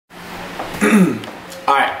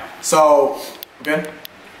Alright, so, good?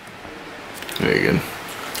 Very good.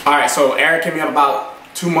 Alright, so Eric hit me up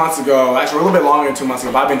about 2 months ago, actually a little bit longer than 2 months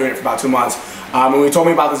ago, but I've been doing it for about 2 months. When he told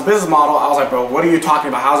me about this business model, I was like, bro, what are you talking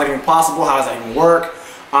about? How is that even possible? How does that even work?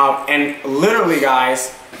 And literally,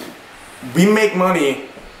 guys, we make money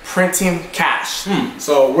printing cash.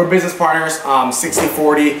 So we're business partners,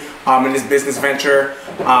 60-40 in this business venture.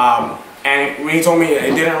 And when he told me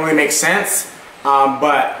it didn't really make sense,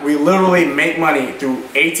 but we literally make money through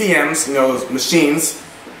ATMs, you know, those machines,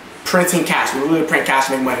 printing cash. We literally print cash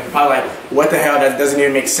and make money. You're probably like, what the hell? That doesn't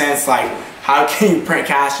even make sense. Like, how can you print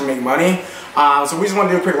cash and make money? So we just want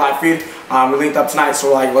to do a quick live feed. We linked up tonight,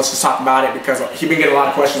 so like, let's just talk about it because he's been getting a lot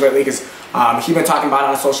of questions lately because he's been talking about it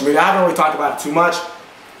on social media. I haven't really talked about it too much.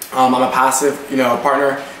 I'm a passive, you know,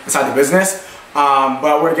 partner inside the business.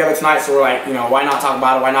 But we're together tonight, so we're like, you know, why not talk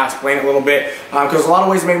about it? Why not explain it a little bit? Because there's a lot of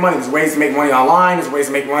ways to make money. There's ways to make money online. There's ways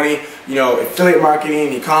to make money, you know, affiliate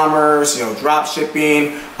marketing, e-commerce, you know, drop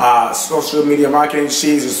shipping, social media marketing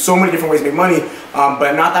sheets. There's so many different ways to make money,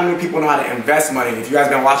 but not that many people know how to invest money. If you guys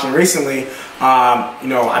have been watching recently, you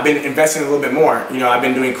know, I've been investing a little bit more. You know, I've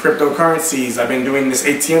been doing cryptocurrencies. I've been doing this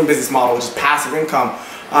ATM business model, which is passive income.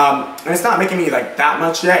 And it's not making me like that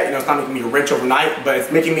much yet, you know, it's not making me rich overnight, but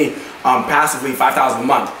it's making me passively $5,000 a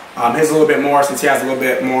month. His a little bit more since he has a little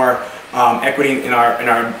bit more equity in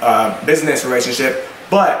our business relationship.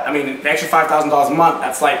 But I mean, the extra $5,000 a month,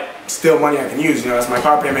 that's like still money I can use. You know, that's my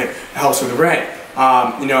car payment, it helps with the rent.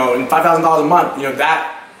 You know, and $5,000 a month, you know,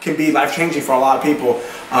 that can be life-changing for a lot of people.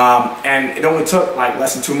 And it only took like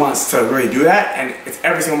less than 2 months to really do that, and it's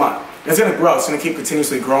every single month. It's going to grow. It's going to keep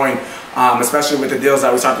continuously growing, especially with the deals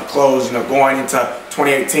that we start to close, you know, going into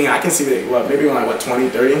 2018. I can see that, what, maybe like, what, 20,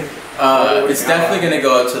 30? It's definitely going to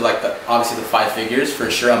go up to like, obviously the 5 figures for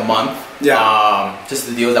sure a month. Yeah. Just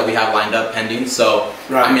the deals that we have lined up pending. So,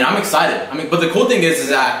 right. I mean, I'm excited. I mean, but the cool thing is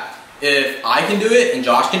that if I can do it and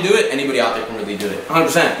Josh can do it, anybody out there can really do it.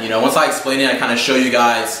 100%. You know, once I explain it, I kind of show you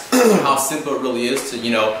guys how simple it really is to, you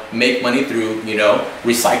know, make money through, you know,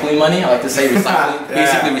 recycling money. I like to say recycling,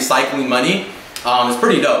 basically recycling money. It's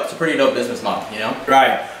pretty dope. It's a pretty dope business model, you know?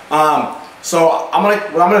 Right. So what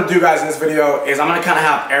I'm gonna do, guys, in this video is I'm gonna kind of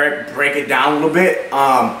have Eric break it down a little bit,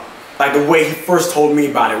 like the way he first told me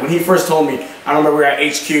about it. When he first told me, I remember we were at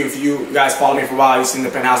HQ. If you guys followed me for a while, you've seen the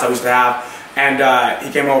penthouse I used to have. And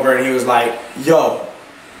he came over and he was like, yo,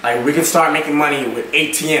 like we can start making money with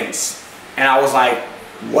ATMs. And I was like,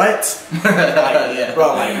 what? Like, yeah.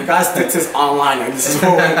 Bro, like you guys did this online. Like,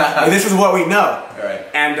 this is what we know. Right.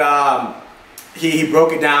 And he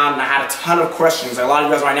broke it down, and I had a ton of questions. Like, a lot of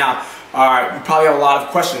you guys right now you probably have a lot of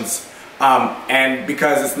questions. And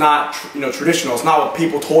because it's not traditional, it's not what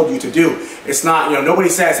people told you to do. It's not, you know, nobody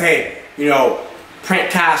says, hey, you know, print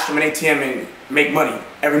cash from an ATM and make money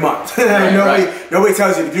every month. Nobody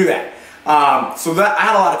tells you to do that. So I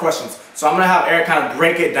had a lot of questions. So I'm gonna have Eric kind of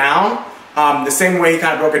break it down the same way he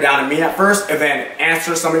kind of broke it down to me at first, and then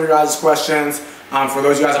answer some of your guys' questions for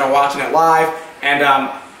those of you guys that are watching it live. And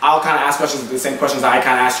I'll kind of ask questions, the same questions that I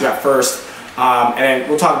kind of asked you at first. And then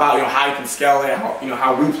we'll talk about, you know, how you can scale it,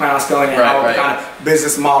 how we plan on scaling it, how the kind of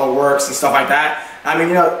business model works and stuff like that. I mean,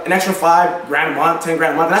 you know, an extra $5 grand a month, 10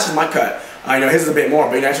 grand a month, that's just my cut. You know, his is a bit more,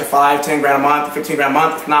 but an extra 5, 10 grand a month, 15 grand a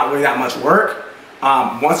month, it's not really that much work.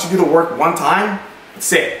 Once you do the work one time,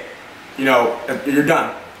 that's it. You know, you're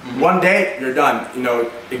done. One day, you're done. You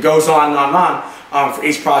know, it goes on and on for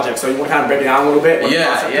each project. So you want to kind of break it down a little bit?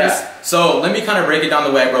 Yeah. So let me kind of break it down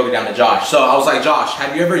the way I broke it down to Josh. So I was like, Josh,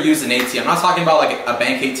 have you ever used an ATM? I'm not talking about like a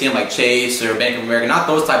bank ATM like Chase or Bank of America, not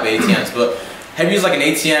those type of ATMs, but have you used like an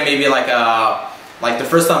ATM, maybe like the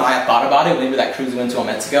first time I thought about it, maybe that cruise we went to in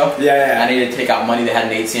Mexico. I needed to take out money. They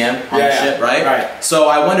had an ATM on the ship, right? So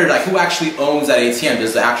I wondered, like, who actually owns that ATM?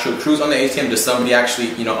 Does the actual cruise own the ATM? Does somebody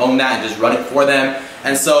actually, you know, own that and just run it for them?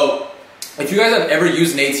 And so, if you guys have ever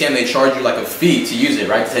used an ATM, they charge you like a fee to use it,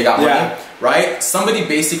 right? To take out money, right? Somebody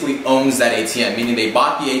basically owns that ATM, meaning they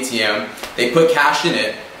bought the ATM, they put cash in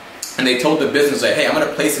it, and they told the business, like, hey, I'm going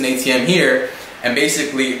to place an ATM here, and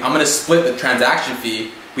basically, I'm going to split the transaction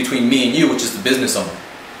fee between me and you, which is the business owner.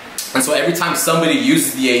 And so every time somebody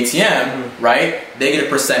uses the ATM, right, they get a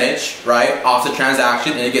percentage, right, off the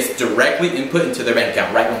transaction, and it gets directly input into their bank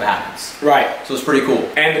account right when that happens. Right. So it's pretty cool.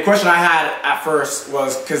 And the question I had at first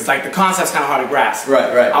was, because like the concept's kind of hard to grasp.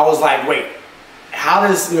 Right. I was like, wait, how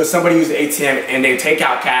does, you know, somebody use the ATM and they take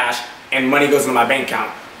out cash and money goes into my bank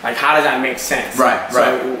account? Like, how does that make sense? Right.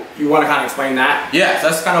 So you want to kind of explain that? Yeah, so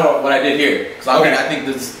that's kind of what I did here. Because I think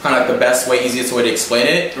this is kind of the best way, easiest way to explain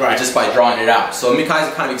it, just by drawing it out. So let me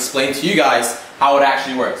kind of explain to you guys how it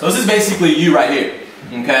actually works. So this is basically you right here,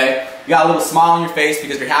 okay? You got a little smile on your face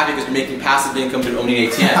because you're happy because you're making passive income through owning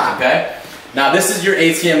ATMs, okay? Now this is your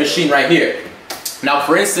ATM machine right here. Now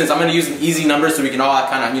for instance, I'm gonna use an easy number so we can all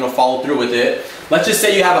kind of, you know, follow through with it. Let's just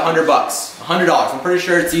say you have $100, $100. I'm pretty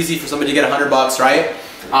sure it's easy for somebody to get $100, right?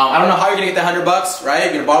 I don't know how you're gonna get that $100, right?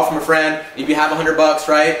 You're gonna borrow from a friend. Maybe you have $100,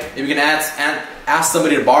 right? Maybe you can ask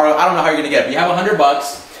somebody to borrow. I don't know how you're gonna get it. But you have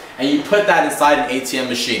 $100 and you put that inside an ATM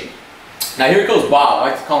machine. Now here goes Bob.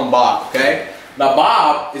 I like to call him Bob, okay? Now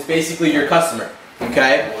Bob is basically your customer,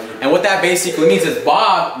 okay? And what that basically means is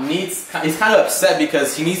Bob he's kind of upset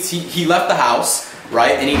because he left the house,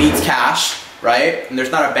 right? And he needs cash, right? And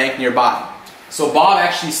there's not a bank nearby. So Bob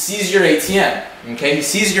actually sees your ATM, okay? He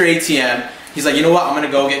sees your ATM. He's like, you know what? I'm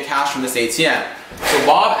gonna go get cash from this ATM. So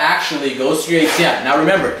Bob actually goes to your ATM. Now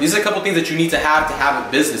remember, these are a couple things that you need to have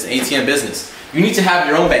a business, ATM business. You need to have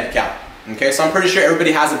your own bank account. Okay, so I'm pretty sure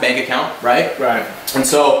everybody has a bank account, right? Right. And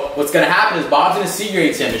so what's gonna happen is Bob's gonna see your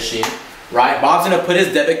ATM machine, right? Bob's gonna put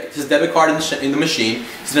his debit card in the machine.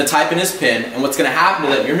 He's gonna type in his PIN, and what's gonna happen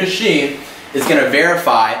is that your machine is gonna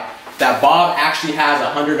verify that Bob actually has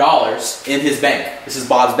 $100 in his bank. This is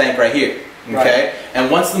Bob's bank right here. Okay, right.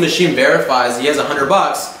 And once the machine verifies he has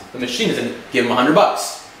 $100, the machine is gonna give him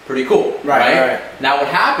 $100. Pretty cool, right? Now what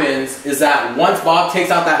happens is that once Bob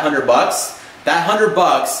takes out that $100, that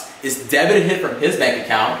 $100 is debited from his bank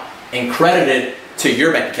account and credited to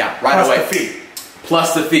your bank account right away. Plus the fee.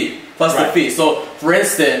 Plus the fee. Plus the fee. So for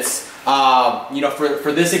instance, you know,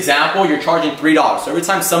 for this example, you're charging $3. So every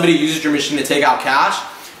time somebody uses your machine to take out cash,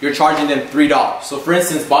 you're charging them $3. So for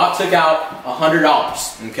instance, Bob took out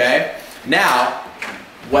 $100. Okay. Now,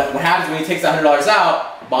 what happens when he takes that $100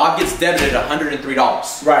 out? Bob gets debited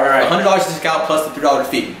 $103. Right. $100 to take out plus the $3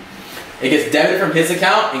 fee. It gets debited from his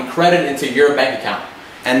account and credited into your bank account.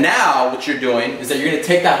 And now what you're doing is that you're going to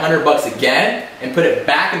take that $100 again and put it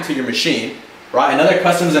back into your machine, right? Another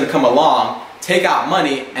customer's going to come along, take out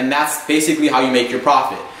money, and that's basically how you make your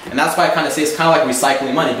profit. And that's why I kind of say it's kind of like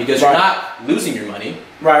recycling money because you're not losing your money.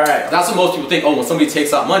 Right. That's what most people think. Oh, when somebody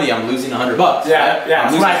takes out money, I'm losing $100. Yeah, right?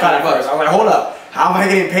 That's what I thought at first. I was like, hold up. How am I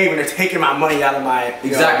getting paid when they're taking my money out of my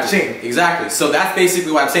machine? Exactly. So that's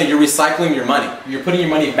basically what I'm saying. You're recycling your money. You're putting your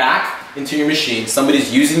money back into your machine.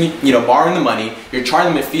 Somebody's using, borrowing the money. You're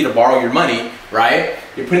charging them a fee to borrow your money, right?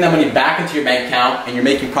 You're putting that money back into your bank account and you're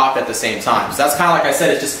making profit at the same time. So that's kind of like I said,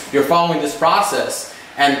 it's just you're following this process.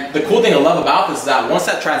 And the cool thing I love about this is that once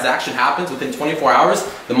that transaction happens, within 24 hours,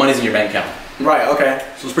 the money's in your bank account. Right, okay.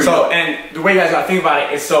 So it's pretty good. And the way you guys gotta think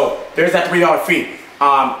about it is, so there's that $3 fee.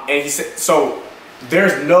 And he said, so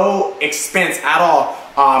there's no expense at all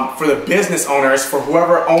for the business owners, for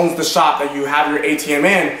whoever owns the shop that you have your ATM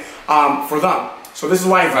in, for them. So this is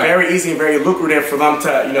why it's very easy and very lucrative for them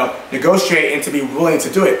to, negotiate and to be willing to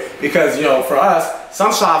do it. Because, for us,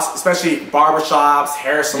 some shops, especially barber shops,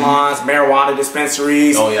 hair salons, marijuana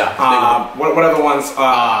dispensaries. Oh yeah. What other ones?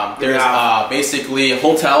 There's basically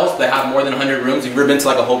hotels that have more than 100 rooms. Have you ever been to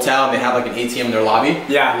like a hotel and they have like an ATM in their lobby?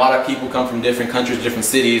 Yeah. A lot of people come from different countries, different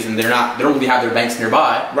cities, and they don't really have their banks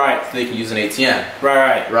nearby. Right. So they can use an ATM.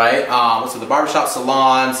 Right. So the barbershop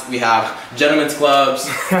salons, we have gentlemen's clubs,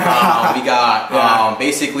 we got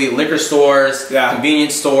basically liquor stores,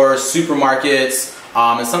 convenience stores, supermarkets,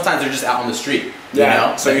 and sometimes they're just out on the street.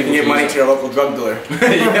 So you can give money to your local drug dealer.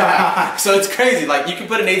 So it's crazy. Like you can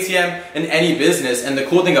put an ATM in any business, and the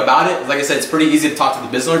cool thing about it, like I said, it's pretty easy to talk to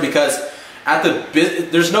the business owner because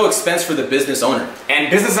there's no expense for the business owner. And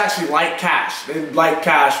businesses actually like cash. They like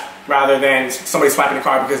cash rather than somebody swiping the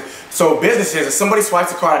card, because businesses, if somebody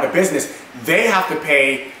swipes the card at a business, they have to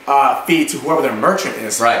pay a fee to whoever their merchant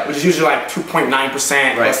is, which is usually like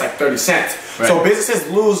 2.9%, plus like 30 cents. So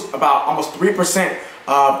businesses lose about almost 3%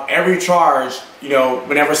 of every charge,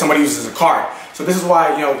 whenever somebody uses a card. So this is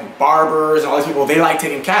why, barbers and all these people, they like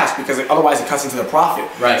taking cash because otherwise it cuts into their profit.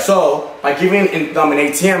 So by giving them an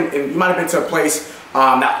ATM, and you might have been to a place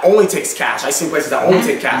that only takes cash. I've seen places that only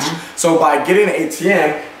take cash. So by getting an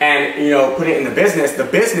ATM and putting it in the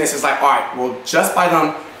business is like, all right, well, just by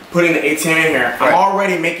them putting the ATM in here, I'm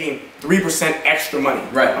already making 3% extra money.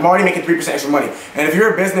 I'm already making 3% extra money. And if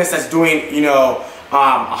you're a business that's doing,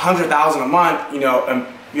 $100,000 a month,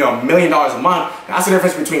 $1 million a month, that's the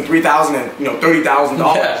difference between $3,000 and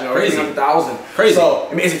 $30,000. Crazy. $300,000. Crazy. So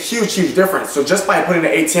I mean, it's a huge, huge difference. So just by putting the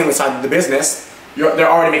ATM inside the business, they're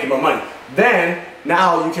already making more money. Then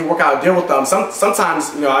now you can work out a deal with them.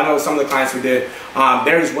 Sometimes, I know some of the clients we did,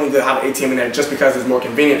 they're just willing to have an ATM in there just because it's more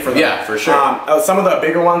convenient for them. Yeah, for sure. Some of the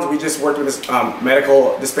bigger ones, we just worked with this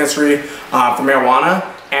medical dispensary for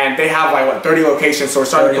marijuana, and they have like 30 locations. So we're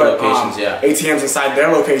starting to put ATMs inside their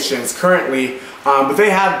locations currently. But they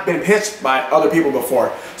have been pitched by other people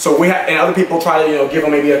before. So and other people try to, give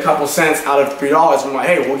them maybe a couple cents out of $3. I'm like,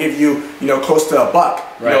 hey, we'll give you, close to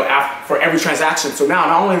 $1, for every transaction. So now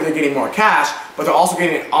not only are they getting more cash, but they're also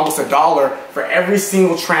getting almost $1 for every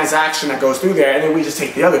single transaction that goes through there, and then we just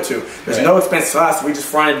take the other two. There's no expense to us. We just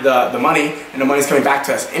fronted the money, and the money's coming back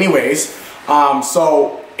to us anyways.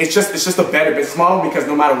 So it's just a better business model, because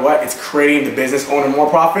no matter what, it's creating the business owner more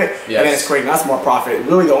profit, and then it's creating us more profit.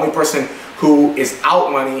 Really, the only person who is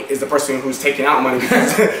out money is the person who's taking out money,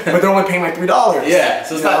 because, but they're only paying like $3. Yeah,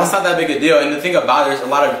 so it's not that big a deal. And the thing about it, there's a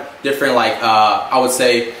lot of different, I would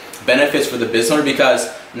say, benefits for the business owner,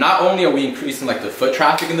 because not only are we increasing like the foot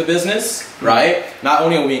traffic in the business, right? Not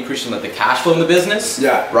only are we increasing like the cash flow in the business,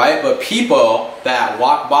 right? But people that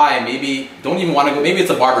walk by and maybe don't even want to go, maybe it's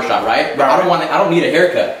a barbershop, right? But I don't need a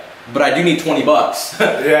haircut, but I do need 20 bucks,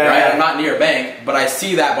 right? I'm not near a bank, but I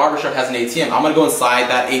see that barbershop has an ATM. I'm gonna go inside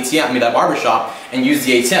that barbershop and use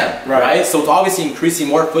the ATM, right? So it's obviously increasing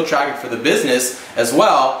more foot traffic for the business as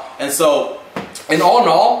well. And so, in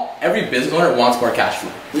all, every business owner wants more cash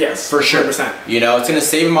flow. Yes, for sure. 100%. It's going to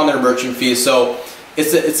save them on their merchant fees. So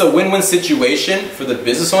it's a win-win situation for the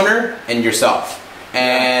business owner and yourself.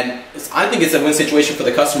 And I think it's a win situation for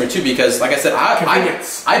the customer too, because like I said,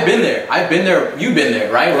 I've been there, you've been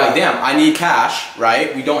there, right? We're like, damn, I need cash,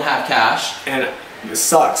 right? We don't have cash. And it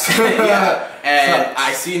sucks. And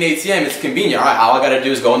I see an ATM, it's convenient. All right, all I gotta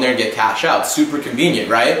do is go in there and get cash out. Super convenient,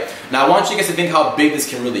 right? Now I want you guys to think how big this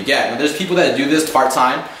can really get. Now, there's people that do this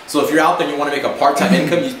part-time. So if you're out there and you wanna make a part-time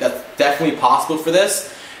income, that's definitely possible for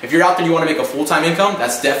this. If you're out there and you wanna make a full-time income,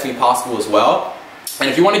 that's definitely possible as well. And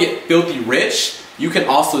if you wanna get filthy rich, you can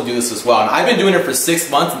also do this as well. And I've been doing it for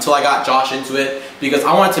 6 months until I got Josh into it, because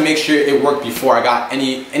I wanted to make sure it worked before I got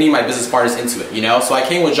any of my business partners into it, So I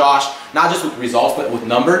came with Josh, not just with results, but with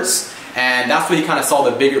numbers. And that's what he kind of saw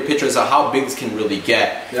the bigger pictures of how big this can really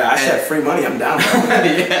get. Yeah, I said free money, I'm down.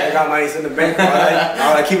 I got money in the bank,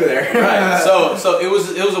 why would I keep it there? Right. So it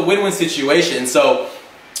was a win-win situation. So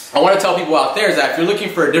I want to tell people out there is that if you're looking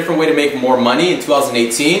for a different way to make more money in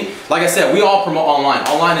 2018, like I said, we all promote online.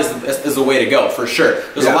 Online is the way to go, for sure.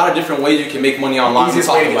 There's a lot of different ways you can make money online. Easiest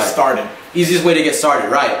way to get started. Easiest way to get started,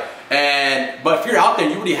 right? But if you're out there,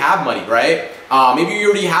 you already have money, right? Maybe you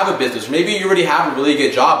already have a business, maybe you already have a really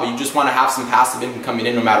good job, but you just want to have some passive income coming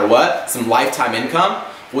in no matter what, some lifetime income.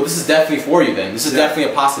 Well, this is definitely for you then. This is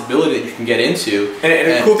definitely a possibility that you can get into.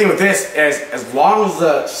 And the cool thing with this is, as long as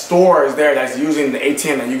the store is there that's using the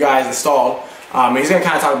ATM that you guys installed, he's going to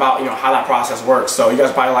kind of talk about how that process works. So you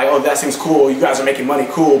guys are probably like, oh, that seems cool. You guys are making money,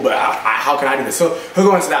 cool, but how can I do this? So he'll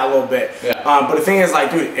go into that a little bit. But the thing is,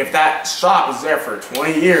 like, dude, if that shop is there for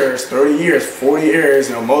 20 years, 30 years, 40 years,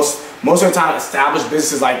 most of the time established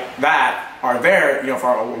businesses like that are there,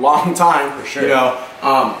 for a long time. For sure.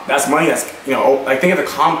 That's money. That's like, think of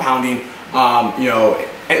the compounding,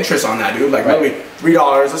 interest on that, dude. Like maybe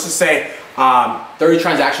 $3. Let's just say 30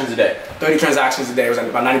 transactions a day. 30 transactions a day was like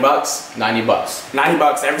about 90 bucks. 90 bucks. 90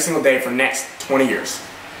 bucks every single day for the next 20 years.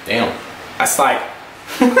 Damn. That's like.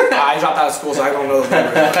 I dropped out of school, so I don't know those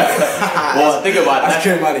numbers. Well, think about it. That's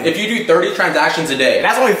good money. If you do 30 transactions a day, and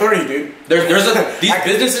that's only 30, dude. These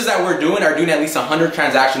businesses that we're doing are doing at least 100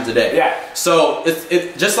 transactions a day. Yeah. So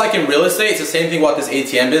it's just like in real estate. It's the same thing about this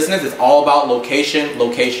ATM business. It's all about location,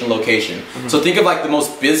 location, location. So think of like the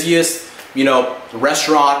most busiest,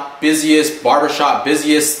 restaurant, busiest barbershop,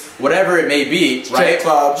 busiest whatever it may be, right?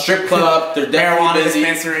 Strip club. They're definitely busy.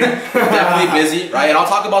 Dispensary. They're definitely busy, right? And I'll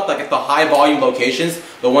talk about like the high volume locations,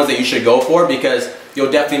 the ones that you should go for, because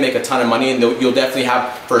you'll definitely make a ton of money and you'll definitely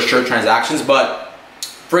have for sure transactions. But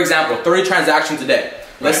for example, 30 transactions a day.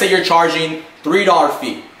 Let's say you're charging $3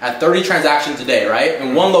 fee at 30 transactions a day, right?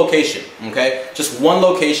 In one location, okay? Just one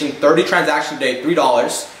location, 30 transactions a day,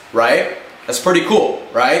 $3, right? That's pretty cool,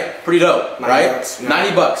 right? Pretty dope, right? Bucks,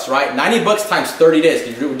 90 bucks, right? 90 bucks times 30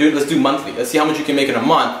 days. Let's do monthly. Let's see how much you can make in a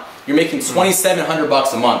month. You're making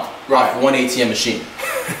 $2,700 a month off one ATM machine.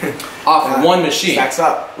 Off one machine. Stacks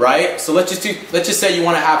up. Right? So let's just say you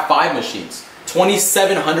want to have 5 machines.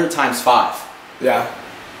 2,700 times 5. Yeah.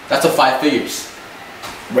 That's a 5 figures.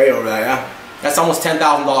 Way over that, yeah. That's almost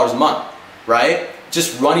 $10,000 a month, right?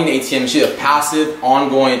 Just running ATM machine, a passive,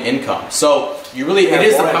 ongoing income. So you really, it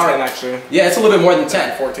is the power. 10, actually. Yeah, it's a little bit more than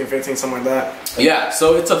 10. 14, 15, something like that. Yeah,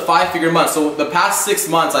 so it's a 5-figure month. So the past 6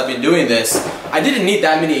 months I've been doing this, I didn't need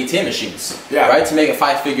that many ATM machines, right, to make a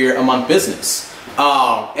 5-figure a month business.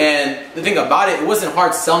 And the thing about it, it wasn't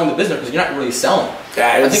hard selling the business because you're not really selling.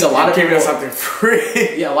 Yeah, I think a lot of people something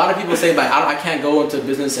free. Yeah, a lot of people say, like, I can't go into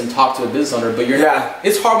business and talk to a business owner, but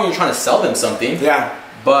it's hard when you're trying to sell them something. Yeah.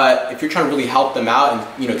 But if you're trying to really help them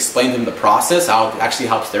out and explain to them the process, how it actually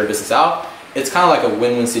helps their business out, it's kind of like a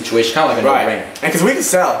win-win situation, kind of like a no-brainer. And because we can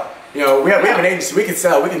sell, you know, we have an agency, we can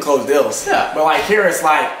sell, we can close deals. Yeah. But like here, it's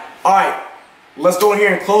like, all right, let's go in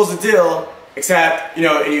here and close the deal. Except, you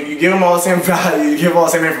know, you give them all the same value, you give them all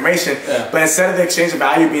the same information. Yeah. But instead of the exchange of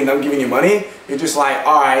value being them giving you money, you're just like,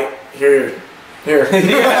 all right, here. You're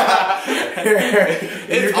giving them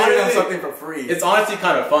something for free. It's honestly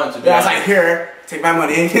kind of fun to do. Yeah, it's like, here, take my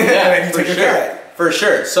money. Yeah, and you take your cut. For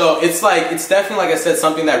sure. So it's like, it's definitely, like I said,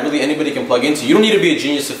 something that really anybody can plug into. You don't need to be a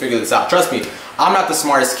genius to figure this out. Trust me, I'm not the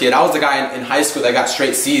smartest kid. I was the guy in high school that got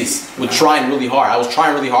straight C's with trying really hard. I was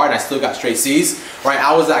trying really hard and I still got straight C's, right?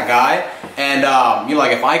 I was that guy. And, you know,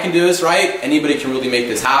 like if I can do this, right, anybody can really make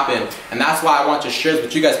this happen. And that's why I want to share this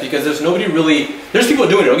with you guys, because there's nobody really, there's people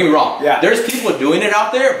doing it, don't get me wrong. Yeah. There's people doing it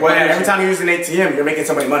out there. Well, every time you use an ATM, you're making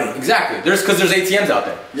somebody money. Exactly. Because there's ATMs out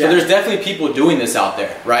there. Yeah. So there's definitely people doing this out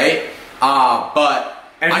there, right?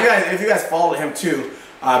 And if you guys follow him too, you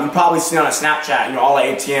probably seen on a Snapchat, you know, all the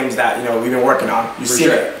ATMs that, you know, we've been working on. You see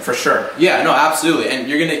it for sure. Yeah, no, absolutely. And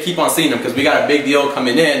you're gonna keep on seeing them because we got a big deal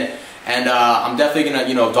coming in, and I'm definitely gonna,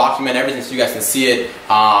 you know, document everything so you guys can see it.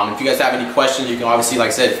 If you guys have any questions, you can obviously, like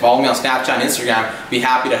I said, follow me on Snapchat and Instagram. Be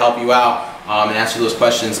happy to help you out and answer those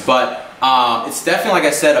questions. But it's definitely, like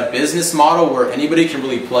I said, a business model where anybody can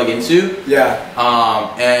really plug into. Yeah.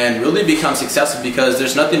 And really become successful because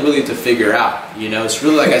there's nothing really to figure out. You know, it's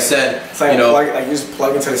really, like I said, it's like, you know, you just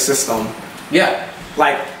plug into the system. Yeah.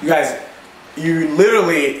 Like, you guys, you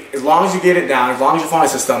literally, as long as you get it down, as long as you follow the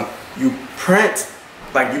system, you print,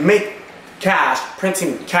 like you make cash,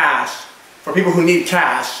 printing cash for people who need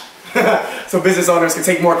cash. So business owners can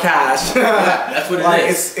take more cash. Yeah, that's what it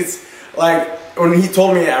is. It's like, when he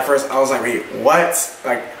told me at first, I was like, wait, what?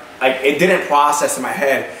 Like it didn't process in my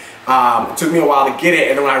head. It took me a while to get it,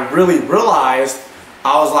 and then when I really realized,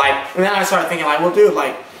 I was like, and then I started thinking like, well, dude,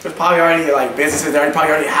 like, there's probably already like businesses that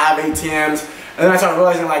probably already have ATMs, and then I started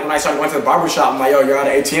realizing, like, when I started going to the barber shop, I'm like, yo, you're at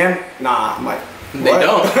an ATM? Nah, I'm like, what? They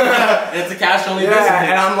don't. It's a cash only business.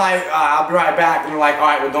 And I'm like, I'll be right back. And they're like, all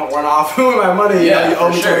right, well, don't run off my money. Yeah, you owe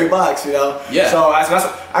me sure. $20, you know? Yeah. So that's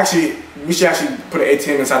actually, we should actually put an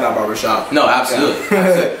ATM inside that barber shop. No, absolutely. Yeah.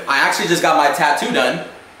 Absolutely. I actually just got my tattoo done,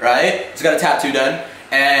 right? Just got a tattoo done.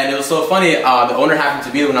 And it was so funny, the owner happened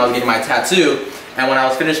to be there when I was getting my tattoo. And when I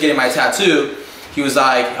was finished getting my tattoo, he was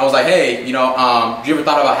like, I was like, hey, you know, have you ever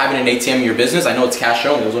thought about having an ATM in your business? I know it's cash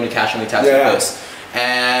only. It was only cash only tattoo place.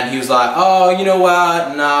 And he was like, oh, you know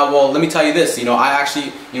what? Nah, well, let me tell you this. You know, I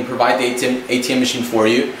actually, you know, provide the ATM machine for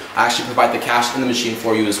you. I actually provide the cash in the machine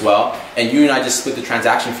for you as well. And you and I just split the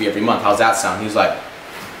transaction fee every month. How's that sound? He was like,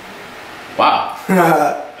 wow.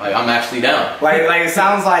 Like, I'm actually down. Like it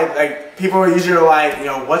sounds like people are usually like, you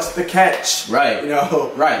know, what's the catch? Right. You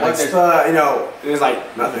know, right. What's the, you know, it's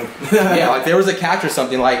like nothing. Yeah, like there was a catch or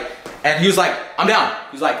something, like, and he was like, I'm down.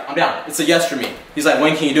 He's like, I'm down. It's a yes for me. He's like,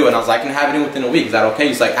 when can you do it? And I was like, I can have it in within a week. Is that okay?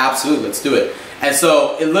 He's like, absolutely, let's do it. And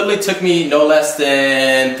so it literally took me no less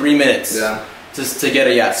than 3 minutes just to get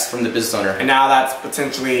a yes from the business owner. And now that's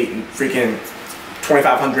potentially freaking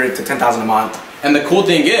 $2,500 to $10,000 a month. And the cool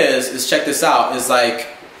thing is check this out, is like,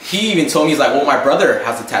 he even told me, he's like, well, my brother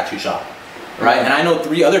has a tattoo shop, right? And I know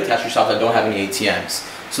 3 other tattoo shops that don't have any ATMs.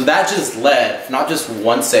 So that just led, not just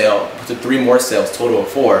 1 sale, but to 3 more sales, total of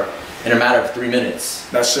 4. In a matter of 3 minutes.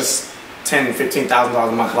 That's just $10,000, $15,000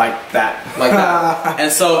 a month, like that. Like that.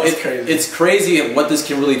 And so it's crazy what this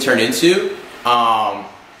can really turn into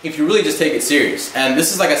if you really just take it serious. And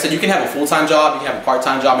this is, like I said, you can have a full-time job, you can have a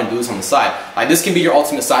part-time job, and do this on the side. Like, this can be your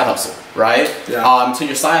ultimate side hustle, right? Yeah. Until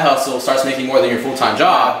your side hustle starts making more than your full-time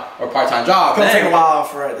job or part-time job. It's gonna take a while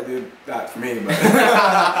for it to do that for me, but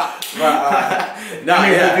no, I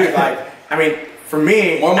mean, dude, like, I mean, for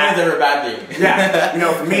me, more money than a bad thing. Yeah, you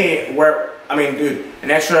know, for me, I mean, dude,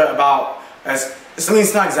 an extra about, I mean,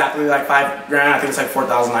 it's not exactly like $5 grand. I think it's like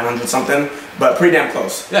 4,900 something, but pretty damn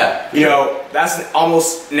close. Yeah. You know, that's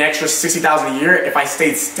almost an extra 60,000 a year if I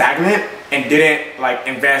stayed stagnant and didn't like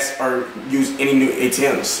invest or use any new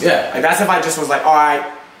ATMs. Yeah. Like that's if I just was like, all right,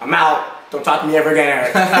 I'm out. Don't talk to me ever again,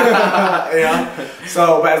 Eric. You know?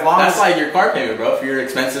 So, but as long as... That's like your car payment, bro, for your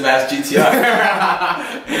expensive-ass GTR.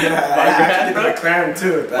 Yeah, I get the McLaren,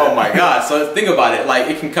 too. Oh, my God. So, think about it. Like,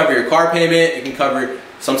 it can cover your car payment. It can cover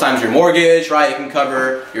sometimes your mortgage, right? It can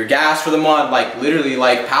cover your gas for the month. Like, literally,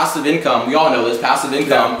 like, passive income. We all know this. Passive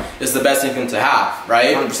income is the best income to have,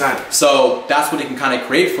 right? 100%. So, that's what it can kind of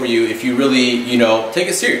create for you if you really, you know, take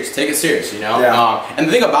it serious. Take it serious, you know? Yeah. And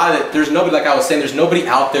the thing about it, there's nobody, like I was saying, there's nobody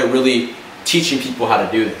out there really teaching people how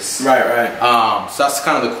to do this. Right, right. So that's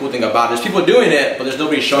kind of the cool thing about it. There's people doing it, but there's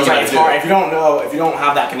nobody showing you how to do it. If you don't know, if you don't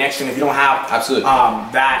have that connection, if you don't have absolutely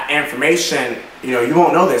that information, you know, you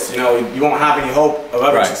won't know this. You know, you won't have any hope of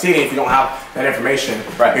ever succeeding if you don't have that information.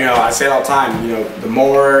 Right. You know, I say it all the time. You know, the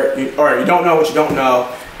more you don't know what you don't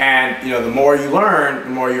know, and you know, the more you learn, the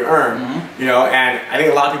more you earn. You know, and I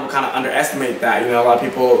think a lot of people kind of underestimate that. You know, a lot of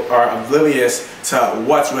people are oblivious to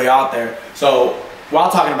what's really out there. So while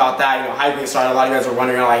talking about that, you know, how you get started, a lot of you guys are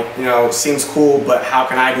wondering, like, you know, seems cool, but how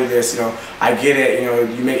can I do this? You know, I get it. You know,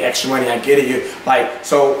 you make extra money. I get it. You like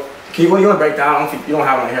so. You want to break down? I don't think you don't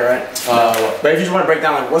have it on here, right? But if you just want to break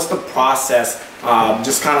down, like, what's the process?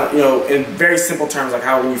 Just kind of, you know, in very simple terms, like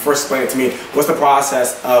how when you first explained it to me, what's the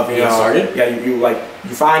process of, you know, started? Yeah,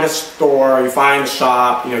 you find a store, you find a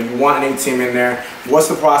shop, you know, you want an ATM in there. What's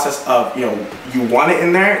the process of, you know, you want it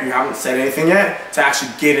in there, you haven't said anything yet, to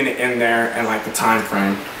actually getting it in there and like the time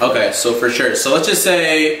frame? Okay, so for sure. So let's just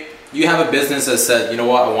say you have a business that said, you know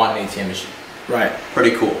what, I want an ATM machine. Right.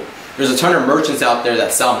 Pretty cool. There's a ton of merchants out there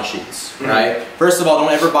that sell machines, right? First of all,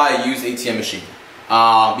 don't ever buy a used ATM machine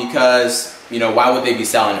because, you know, why would they be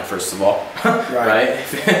selling it, first of all? Right?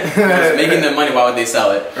 If it's making them money, why would they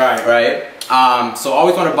sell it? Right? So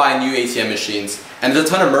always want to buy new ATM machines. And there's a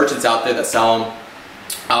ton of merchants out there that sell them.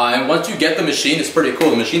 And once you get the machine, it's pretty cool.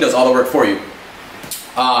 The machine does all the work for you.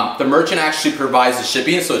 The merchant actually provides the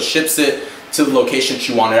shipping, so it ships it to the location that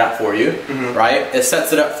you want it at for you, right? It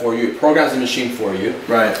sets it up for you, it programs the machine for you,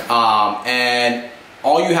 right? And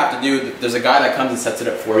all you have to do, there's a guy that comes and sets it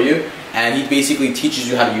up for you, and he basically teaches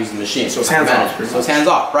you how to use the machine. So it's hands off. So it's hands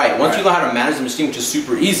off, right? Once you know how to manage the machine, which is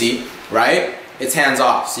super easy, right? It's hands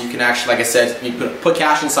off. So you can actually, like I said, you put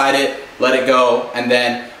cash inside it, let it go, and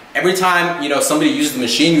then every time, you know, somebody uses the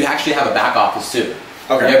machine, you actually have a back office too.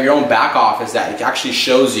 Okay. You have your own back office that it actually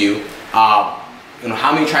shows you. You know,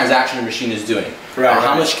 how many transactions your machine is doing, or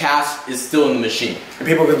how much cash is still in the machine. And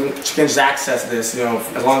people can just access this, you know,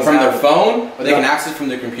 as long as from their phone, or they can access it from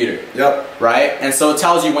their computer. Right? And so it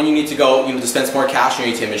tells you when you need to go, you know, dispense more cash in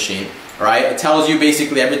your ATM machine. Right? It tells you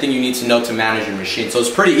basically everything you need to know to manage your machine. So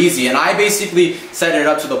it's pretty easy. And I basically set it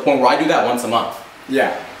up to the point where I do that once a month.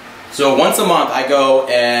 Yeah. So once a month I go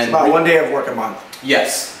and... It's about 1 day of work a month.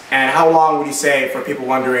 Yes. And how long would you say, for people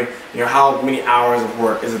wondering, you know, how many hours of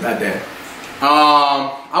work is it that day?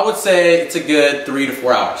 I would say it's a good 3 to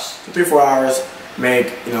 4 hours. So 3 to 4 hours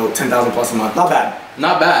make, you know, 10,000 plus a month. Not bad.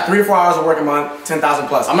 Not bad. 3 to 4 hours of work a month, 10,000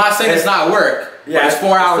 plus. I'm not saying it's not work. Yeah, it's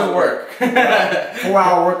 4 hours of work.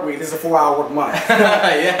 4-hour work week. This is a 4-hour work month.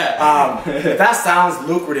 Yeah. If that sounds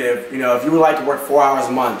lucrative, you know, if you would like to work 4 hours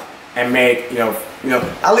a month and make, you know,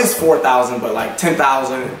 at least 4,000, but like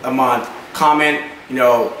 10,000 a month. Comment, you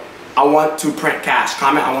know, I want to print cash.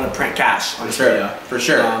 Comment, I want to print cash on this video. For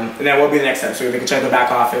sure. And then what would be the next step? So they can check their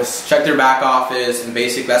back office. Check their back office, and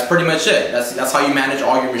basically that's pretty much it. That's how you manage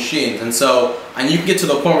all your machines. And so, and you can get to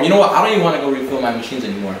the point where, you know what, I don't even want to go refill my machines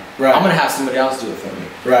anymore. Right. I'm going to have somebody else do it for me.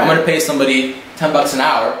 Right. I'm going to pay somebody $10 an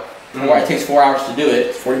hour, or it takes 4 hours to do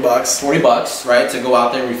it. 40 bucks. 40 bucks, right, to go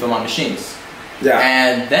out there and refill my machines. Yeah.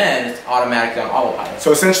 And then it's automatically on autopilot.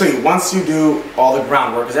 So essentially, once you do all the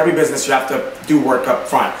groundwork, because every business you have to do work up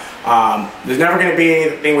front. There's never going to be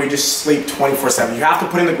anything where you just sleep 24/7. You have to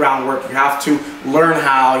put in the groundwork. You have to learn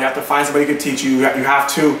how. You have to find somebody who can teach you. You have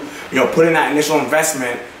to, you know, put in that initial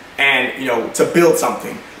investment and, you know, to build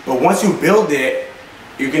something. But once you build it,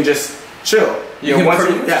 you can just chill. You can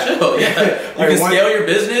pretty much chill. Yeah. You can scale your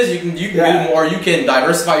business. You can do more. You can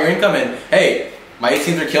diversify your income. And hey, my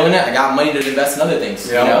ATMs are killing it. I got money to invest in other things.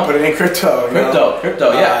 You know? Put it in crypto.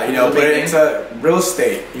 Crypto, yeah. You know, put it into real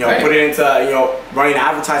estate. You know, put it into, you know, running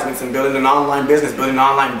advertisements and building an online business, building an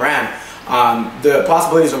online brand. The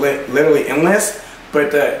possibilities are literally endless.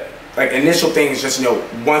 But the initial thing is just, you know,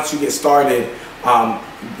 once you get started,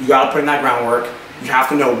 you gotta put in that groundwork. You have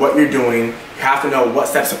to know what you're doing. You have to know what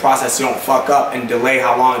steps to process so you don't fuck up and delay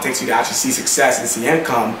how long it takes you to actually see success and see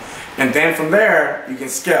income. And then from there, you can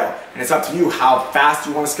scale. And it's up to you how fast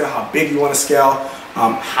you want to scale, how big you want to scale,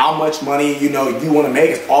 how much money you want to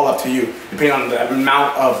make. It's all up to you, depending on the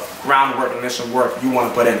amount of groundwork, initial work you want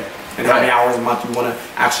to put in, and how many hours a month you want to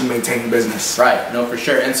actually maintain your business. Right, no, for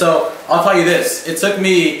sure. And so I'll tell you this, it took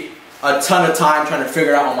me a ton of time trying to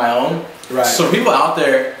figure it out on my own. Right. So people out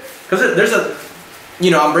there, because there's a, you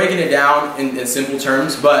know, I'm breaking it down in simple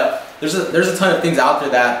terms, but there's a ton of things out there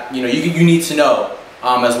that, you know, you need to know.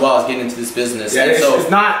 As well as getting into this business. Yeah, it's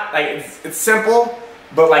not like it's simple,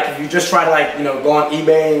 but like if you just try to, like, you know, go on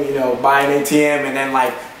eBay and, you know, buy an ATM and then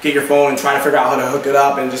like get your phone and try to figure out how to hook it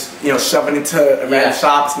up and just, you know, shove it into a random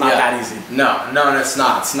shop, it's not that easy. No, it's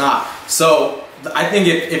not. So I think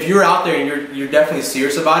if you're out there and you're definitely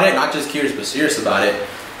serious about it, not just curious but serious about it,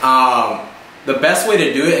 the best way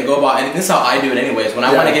to do it and go about, and this is how I do it anyways, when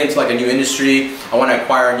I want to get into like a new industry, I want to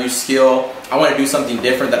acquire a new skill, I want to do something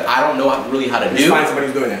different that I don't know really how to do. Just find somebody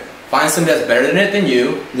who's doing it. Find somebody that's better than it than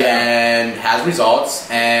you and has results,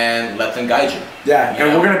 and let them guide you. Yeah,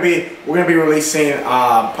 and we're gonna be releasing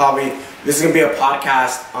probably, this is gonna be a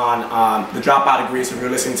podcast on the dropout degree. So if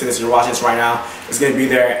you're listening to this, you're watching this right now, it's gonna be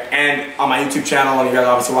there, and on my YouTube channel, and you guys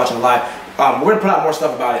are obviously watching it live. We're gonna put out more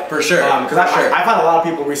stuff about it for sure. Because I've had a lot of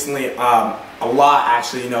people recently, a lot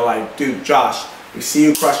actually, you know, like, dude, Josh, we see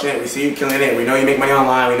you crushing it, we see you killing it, we know you make money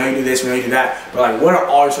online, we know you do this, we know you do that, but like, what are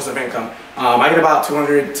all your sources of income? I get about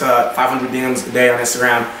 200 to 500 DMs a day on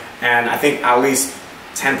Instagram, and I think at least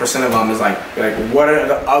 10% of them is like what are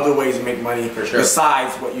the other ways you make money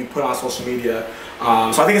besides what you put on social media? So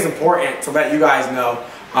I think it's important to let you guys know,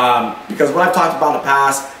 because what I've talked about in the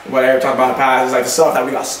past, what Eric talked about in the past, is like the stuff that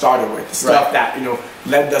we got started with, the stuff that, you know,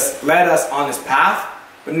 led us on this path,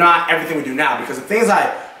 but not everything we do now. Because the things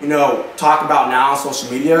I, you know, talk about now on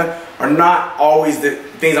social media are not always the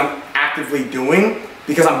things I'm actively doing,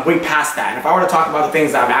 because I'm way past that. And if I were to talk about the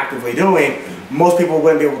things that I'm actively doing, most people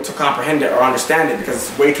wouldn't be able to comprehend it or understand it, because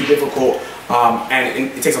it's way too difficult, and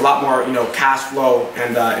it takes a lot more, you know, cash flow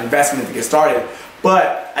and investment to get started.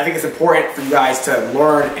 But I think it's important for you guys to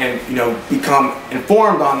learn and, you know, become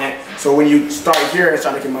informed on it. So when you start here and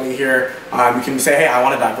start making money here, you can say, hey, I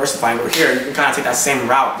want to diversify over here. You can kind of take that same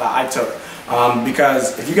route that I took.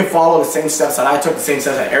 Because if you can follow the same steps that I took, the same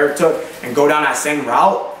steps that Eric took, and go down that same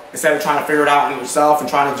route, instead of trying to figure it out on yourself and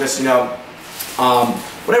trying to just, you know,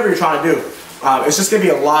 whatever you're trying to do, it's just going to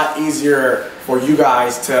be a lot easier for you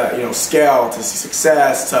guys to, you know, scale, to see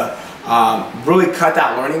success, to really cut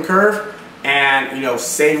that learning curve, and, you know,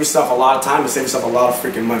 save yourself a lot of time and save yourself a lot of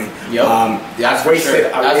freaking money. Yep. I wasted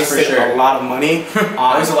a lot of money.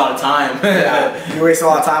 I waste a lot of time. Yeah, you waste a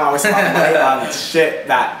lot of time. I waste a lot of money on shit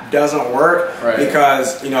that doesn't work,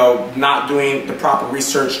 because, you know, not doing the proper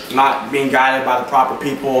research, not being guided by the proper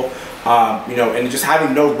people, you know, and just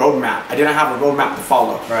having no roadmap. I didn't have a roadmap to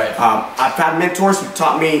follow. I've had mentors who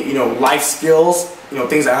taught me, you know, life skills, you know,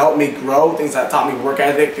 things that helped me grow, things that taught me work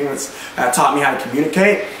ethic, things that taught me how to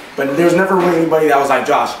communicate. But there's never really anybody that was like,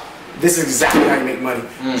 Josh, this is exactly how you make money.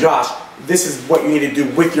 Josh, this is what you need to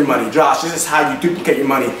do with your money. Josh, this is how you duplicate your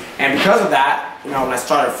money. And because of that, you know, when I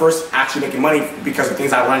started first actually making money because of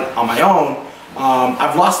things I learned on my own,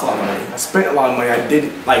 I've lost a lot of money. I spent a lot of money. I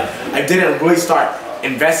didn't really start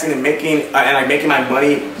investing and making my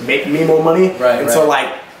money make me more money until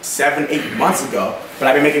like 7-8 months ago. But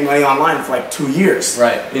I've been making money online for like 2 years.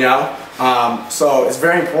 You know? So it's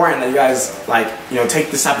very important that you guys, like, you know,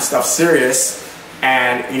 take this type of stuff serious,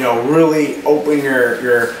 and, you know, really open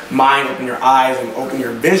your mind, open your eyes, and open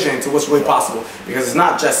your vision to what's really possible. Because it's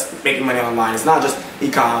not just making money online, it's not just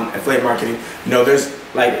e-com, affiliate marketing. You know, there's,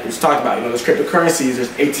 like we talked about, you know, there's cryptocurrencies, there's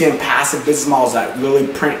ATM passive business models that really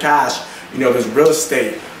print cash. You know, there's real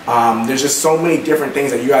estate. There's just so many different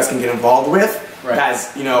things that you guys can get involved with.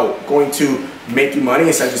 That's, you know, going to make you money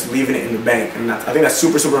instead of just leaving it in the bank. And I think that's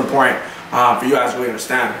super, super important for you guys to really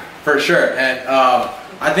understand. For sure. And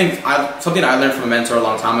I think something I learned from a mentor a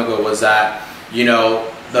long time ago was that, you know,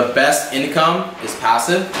 the best income is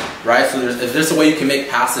passive, right? So if there's a way you can make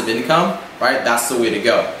passive income, right, that's the way to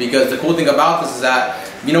go. Because the cool thing about this is that,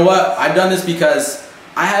 you know what, I've done this because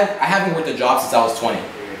I haven't worked a job since I was 20.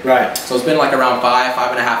 So it's been like around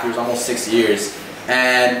 5.5 years, almost 6 years.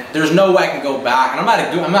 And there's no way I can go back. And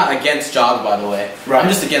I'm not against jobs, by the way. I'm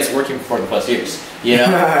just against working for 40+ years. You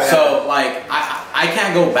know. So like I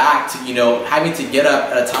can't go back to, you know, having to get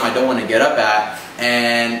up at a time I don't want to get up at,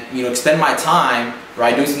 and, you know, expend my time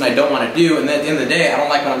doing something I don't want to do. And then at the end of the day, I don't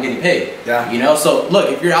like when I'm getting paid. You know. So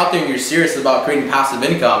look, if you're out there and you're serious about creating passive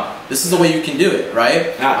income, this is the way you can do it,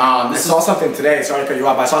 right? I saw something today. Sorry to cut you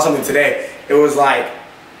off, but I saw something today. It was like,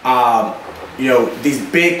 you know, these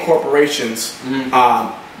big corporations,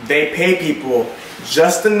 they pay people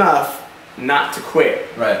just enough not to quit.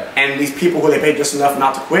 And these people who they pay just enough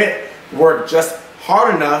not to quit work just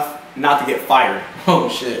hard enough not to get fired. Oh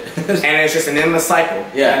shit. And it's just an endless cycle.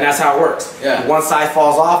 And that's how it works. One side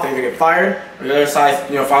falls off, they're gonna get fired. The other side,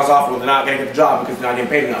 you know, falls off, well, they're not gonna get the job because they're not getting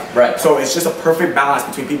paid enough. So it's just a perfect balance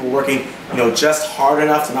between people working, you know, just hard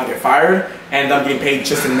enough to not get fired, and them getting paid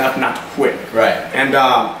just enough not to quit. And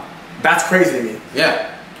that's crazy to me.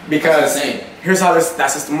 Because here's how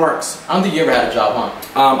that system works. I don't think you ever had a job,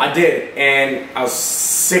 huh? I did, and I was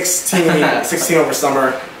 16 over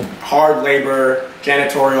summer. Hard labor,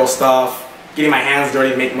 janitorial stuff, getting my hands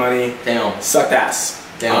dirty to make money. Damn. Sucked ass.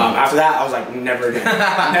 Damn. After that, I was like, never again,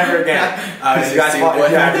 never again. If you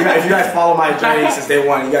guys follow my journey since day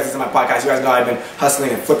one, you guys listen to my podcast, you guys know I've been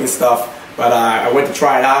hustling and flipping stuff. But I went to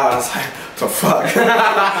try it out, and I was like, what the fuck?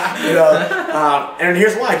 You know? And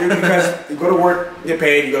here's why, dude. Because you go to work, get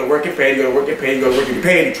paid. You go to work, get paid. You go to work, get paid. You go to work, get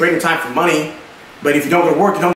paid. You trade your time for money. But if you don't go to work, you don't